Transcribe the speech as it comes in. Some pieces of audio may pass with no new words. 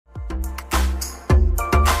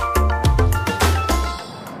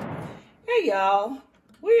Hey y'all,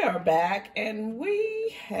 we are back and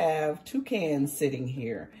we have two cans sitting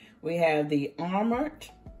here. We have the armored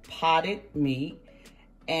potted meat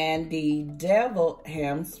and the deviled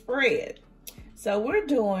ham spread. So we're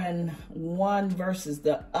doing one versus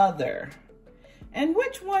the other. And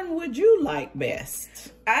which one would you like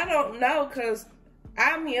best? I don't know, because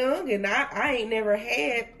I'm young and I ain't never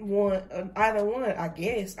had one, either one, I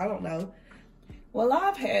guess. I don't know. Well,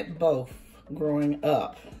 I've had both growing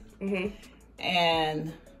up. Mm-hmm.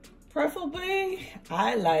 And preferably,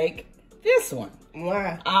 I like this one.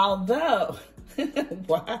 Why? Although,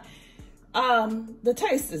 why? The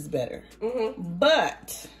taste is better. Mm-hmm.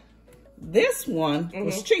 But this one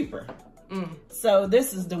was cheaper. So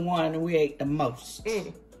this is the one we ate the most.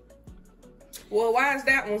 Well, why is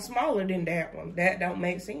that one smaller than that one? That don't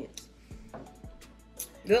make sense.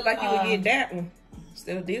 Look like you would get that one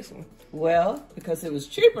instead of this one. Well, because it was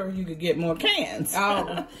cheaper, you could get more cans.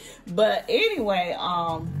 Oh. But anyway,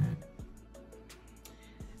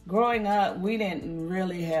 growing up, we didn't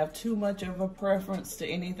really have too much of a preference to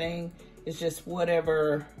anything. It's just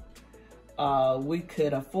whatever we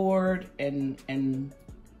could afford and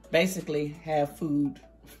basically have food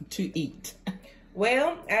to eat.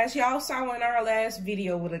 Well, as y'all saw in our last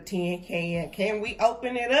video with a tin can we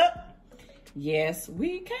open it up? Yes,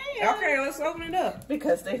 we can. Okay, let's open it up.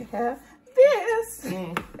 Because they have this.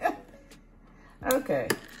 Okay.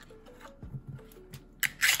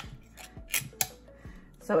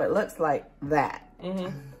 So it looks like that.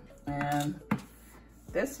 And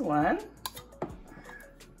this one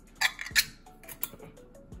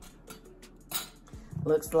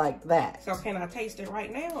looks like that. So can I taste it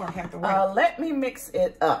right now or have to wait? Let me mix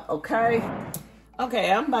it up, okay?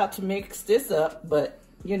 Okay, I'm about to mix this up, but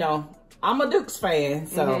you know, I'm a Dukes fan,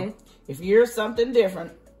 so if you're something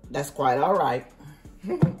different, that's quite all right.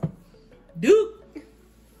 Duke.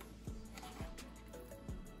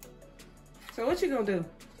 So what you gonna do?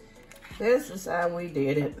 This is how we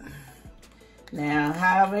did it. Now,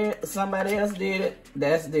 however somebody else did it,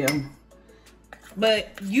 that's them.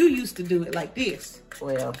 But you used to do it like this.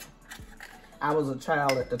 Well, I was a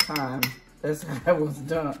child at the time. That's how it was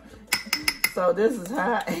done. So this is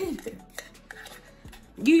how I ate it.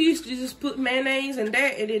 You used to just put mayonnaise and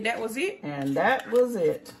then that was it? And that was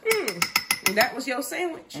it. And that was your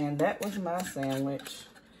sandwich? And that was my sandwich.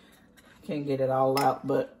 Can't get it all out,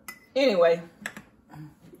 but anyway.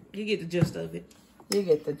 You get the gist of it. You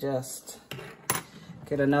get the gist.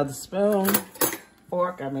 Get another spoon.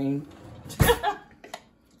 Fork, I mean.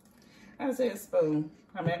 I said spoon.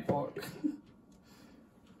 I meant fork.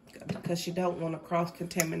 Because she don't want to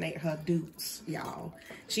cross-contaminate her Dukes, y'all.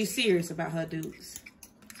 She's serious about her Dukes.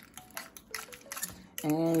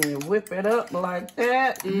 And you whip it up like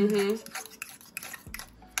that.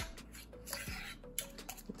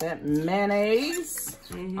 That mayonnaise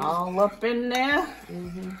all up in there.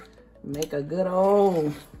 Make a good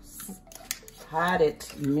old potted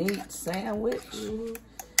meat sandwich.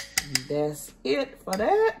 That's it for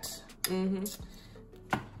that. And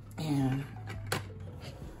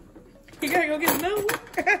you gotta go get another one.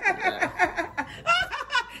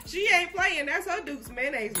 She ain't playing. That's her Dukes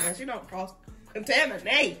mayonnaise now. She don't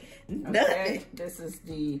cross-contaminate nothing. okay, this is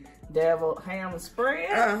the deviled ham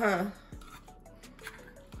spread.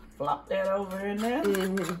 Flop that over in there.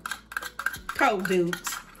 Cold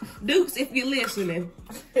Dukes. Dukes, if you're listening,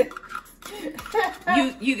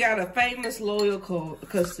 you got a famous loyal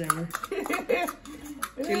customer.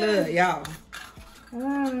 She love y'all.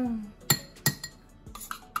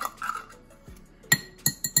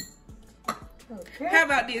 Okay. How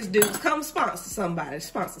about this, Dukes? Come sponsor somebody.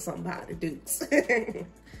 Sponsor somebody, Dukes. Get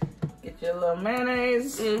your little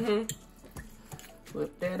mayonnaise.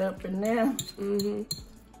 Whip that up in there.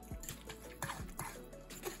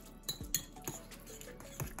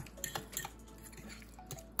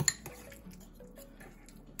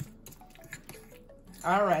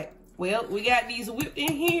 All right. Well, we got these whipped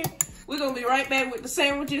in here. We're going to be right back with the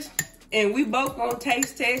sandwiches. And we both going to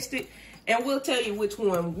taste test it. And we'll tell you which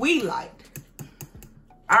one we liked.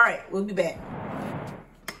 All right. We'll be back.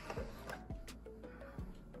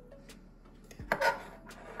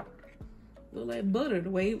 Look like butter the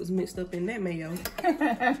way it was mixed up in that mayo.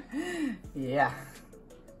 Yeah.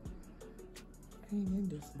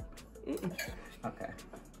 Okay.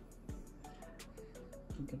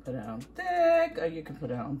 You can put it on thick or you can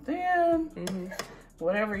put it on thin.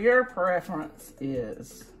 Whatever your preference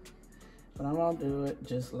is. But I'm gonna do it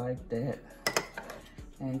just like that.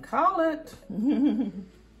 And call it.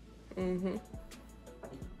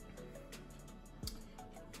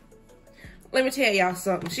 Let me tell y'all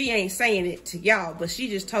something. She ain't saying it to y'all, but she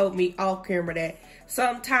just told me off camera that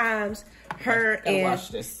sometimes her watch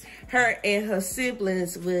this. Her and her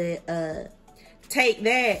siblings would take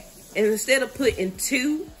that, and instead of putting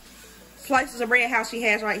 2 slices of bread, how she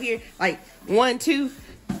has right here, like 1, 2,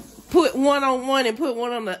 put one on one and put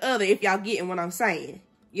one on the other. If y'all getting what I'm saying,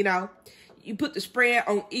 you know, you put the spread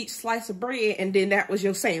on each slice of bread, and then that was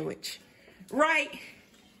your sandwich, right?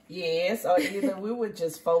 Yes, or either we would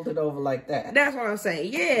just fold it over like that. That's what I'm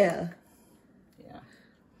saying. Yeah. Yeah.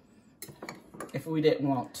 If we didn't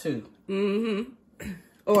want to. Mm-hmm.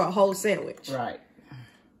 Or a whole sandwich. Right.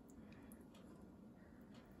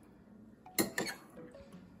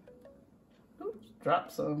 Oops,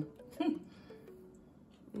 drop some.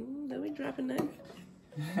 Let me drop it now.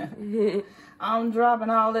 I'm dropping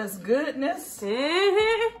all this goodness.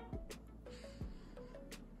 Mm-hmm.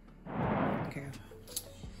 Okay.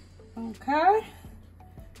 Okay.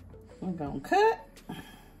 We're gonna cut.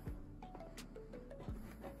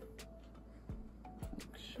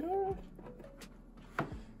 Sure.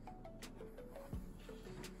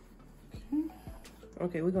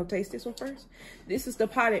 Okay, we're gonna taste this one first. This is the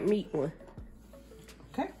potted meat one.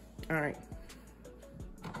 Okay. All right.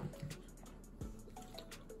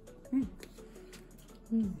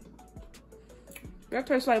 That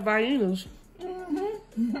tastes like Vienna's.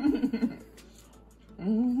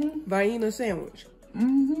 Vienna sandwich.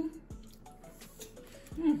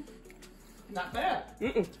 Not bad.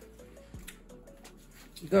 You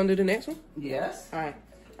gonna do the next one? Yes. All right.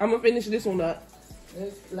 I'm gonna finish this one up.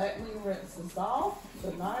 Just let me rinse this off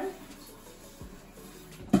the knife.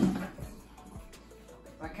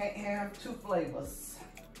 I can't have 2 flavors.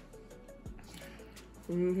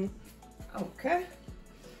 Okay.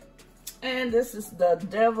 And this is the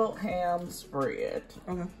deviled ham spread.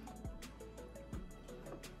 Okay.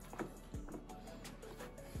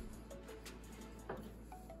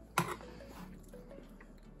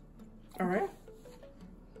 All right.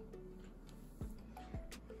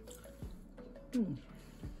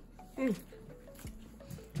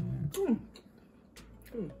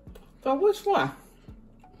 So which one?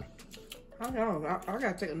 I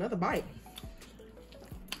gotta take another bite.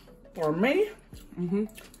 For me?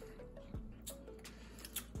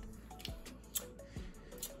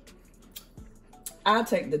 I'll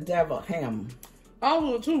take the deviled ham. I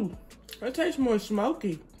will too. It tastes more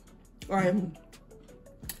smoky. Like,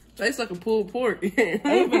 tastes like a pulled pork.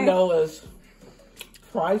 Even though it's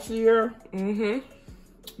pricier.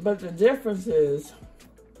 But the difference is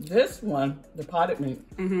this one, the potted meat,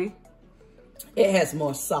 it has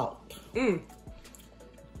more salt. Yeah,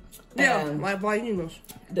 And like Vienna's.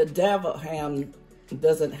 the deviled ham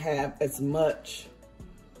doesn't have as much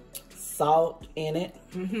salt in it.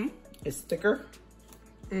 It's thicker.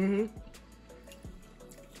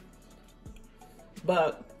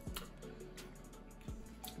 But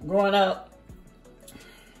growing up,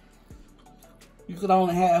 you could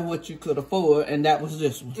only have what you could afford, and that was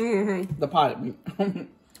this one, the potted meat.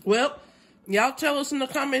 Well, y'all tell us in the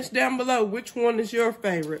comments down below which one is your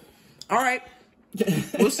favorite. All right.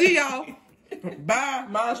 We'll see y'all. Bye.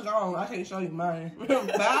 Mine's gone. I can't show you mine.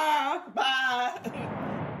 Bye. Bye.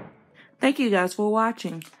 Thank you guys for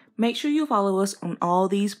watching. Make sure you follow us on all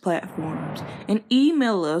these platforms and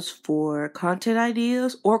email us for content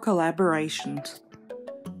ideas or collaborations.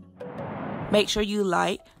 Make sure you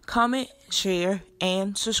like, comment, share,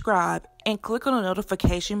 and subscribe, and click on the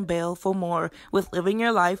notification bell for more with Living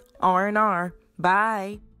Your Life R&R.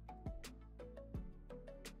 Bye.